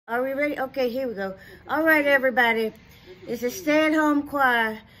Are we ready? Okay, here we go. All right, everybody. It's a stay-at-home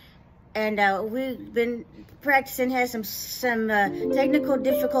choir, and we've been practicing, had some technical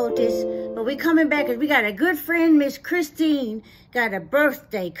difficulties, but we coming back because we got a good friend, Miss Christine, got a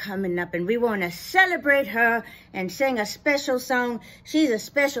birthday coming up, and we want to celebrate her and sing a special song. She's a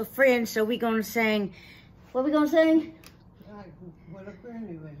special friend, so we're going to sing. What we going to sing? What a friend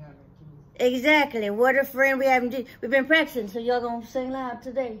we have. Exactly. What a friend we have. We've been practicing, so y'all going to sing loud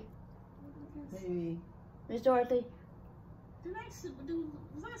today. Maybe. Miss Dorothy?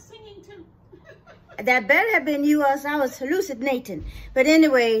 Was I singing too? That better have been you, else I was hallucinating. But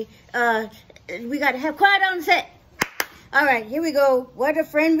anyway, we got to have quiet on set. All right, here we go. What a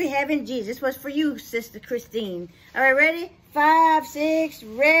friend we have in Jesus. This was for you, Sister Christine. All right, ready? 5, 6,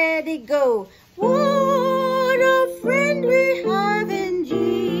 ready, go. What a friend we have in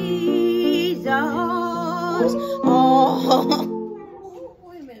Jesus. Oh.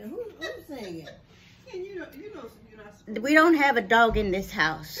 Wait a minute, who's singing? And you're not We don't have a dog in this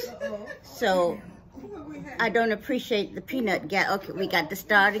house. So What we have? I don't appreciate the peanut gal. Okay, we got to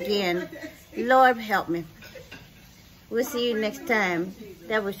start again. Lord help me. We'll see you next time.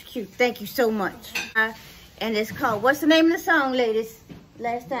 That was cute. Thank you so much. And it's called, what's the name of the song, ladies?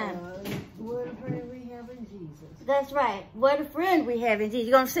 Last time. What a friend we have in Jesus. That's right. What a friend we have in Jesus.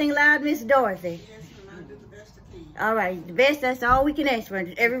 You gonna sing loud, Miss Dorothy? Yes, and I do the best I can. All right, the best, that's all we can ask for.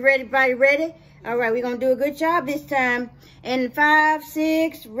 Everybody ready? All right, we're gonna do a good job this time. In 5,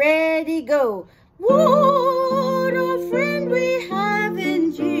 6, ready, go. What a friend we have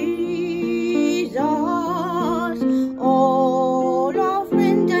in Jesus. All our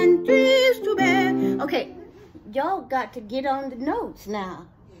friends and trees to bear. Okay, y'all got to get on the notes now.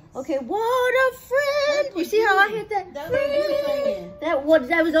 Okay, what a friend. You see how I hit that? That was you singing. That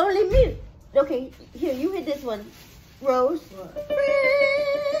was only me. Okay, here, you hit this one. Rose. What?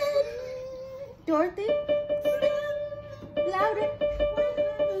 Friend. Dorothy. Louder.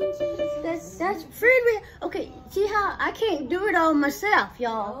 That's friend. Okay, see how I can't do it all myself,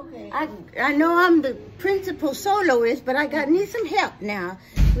 y'all. Okay. I know I'm the principal soloist, but I need some help now.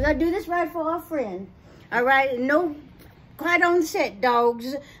 We gotta do this right for our friend. All right, no, quiet on set,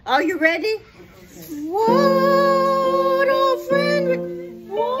 dogs. Are you ready? Okay. What a friend.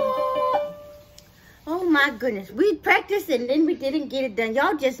 What? Oh my goodness, we practiced and then we didn't get it done.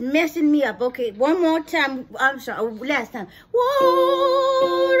 Y'all just messing me up. Okay, one more time. I'm sorry, last time.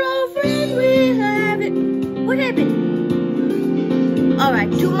 What a friend we have it. What happened? All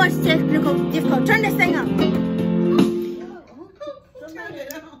right, too much technical difficulty. Turn this thing on. Who turned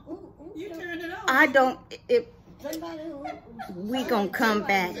it on? You turned it on. I don't, Somebody we gonna come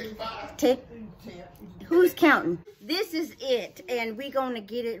back. Who's counting? This is it, and we gonna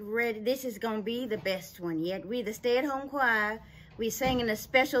get it ready. This is gonna be the best one yet. We the stay-at-home choir. We singing a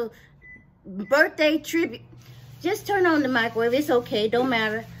special birthday tribute. Just turn on the microwave. It's okay. Don't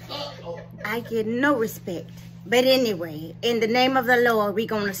matter. I get no respect. But anyway, in the name of the Lord, we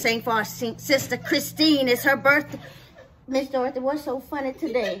gonna sing for our sister Christine. It's her birthday. Miss Dorothy, what's so funny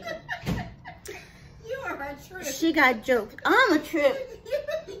today? You are a trip. She got jokes. I'm a trip.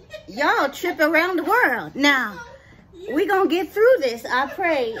 Y'all trip around the world. Now, we gonna get through this. I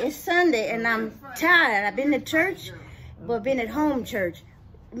pray. It's Sunday and I'm tired. I've been to church, but been at home church.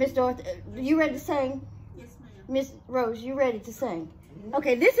 Miss Dorothy, you ready to sing? Yes, ma'am. Miss Rose, you ready to sing?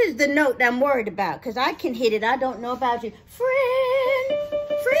 Okay, this is the note that I'm worried about because I can hit it. I don't know about you. Friend,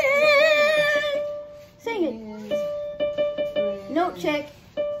 friend. Sing it. Note check.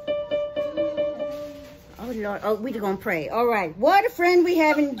 Oh, Lord. Oh, we're going to pray. All right. What a friend we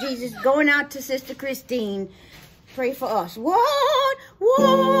have in Jesus. Going out to Sister Christine. Pray for us. What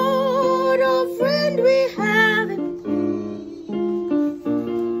a friend we have in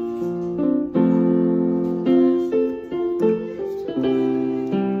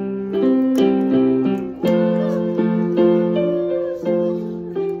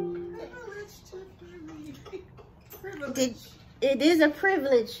It is a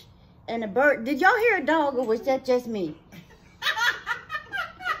privilege and a bird. Did y'all hear a dog or was that just me?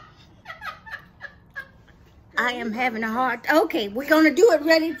 I am having a hard. Okay, we're gonna do it.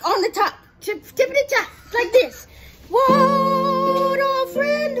 Ready on the top, tippity top, like this. What a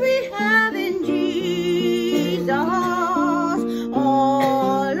friend we have in Jesus.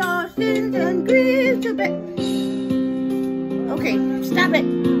 All our sins and griefs to bear. Okay, stop it.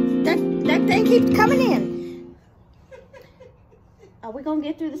 That thing keeps coming in. Are we gonna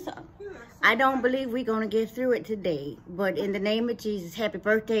get through the song? I don't believe we're gonna get through it today, but in the name of Jesus, happy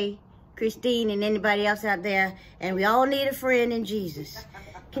birthday, Christine and anybody else out there, and we all need a friend in Jesus.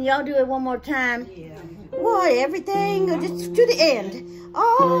 Can y'all do it one more time? Yeah. Boy, everything, just to the end.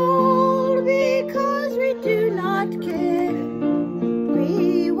 All because we do not care.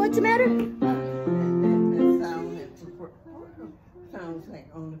 What's the matter? That sounds like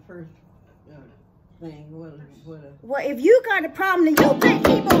on the first thing. Well, if you got a problem, then you play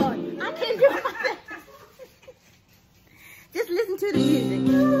keyboard. I can't do it. Just listen to the music.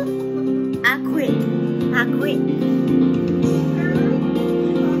 I quit.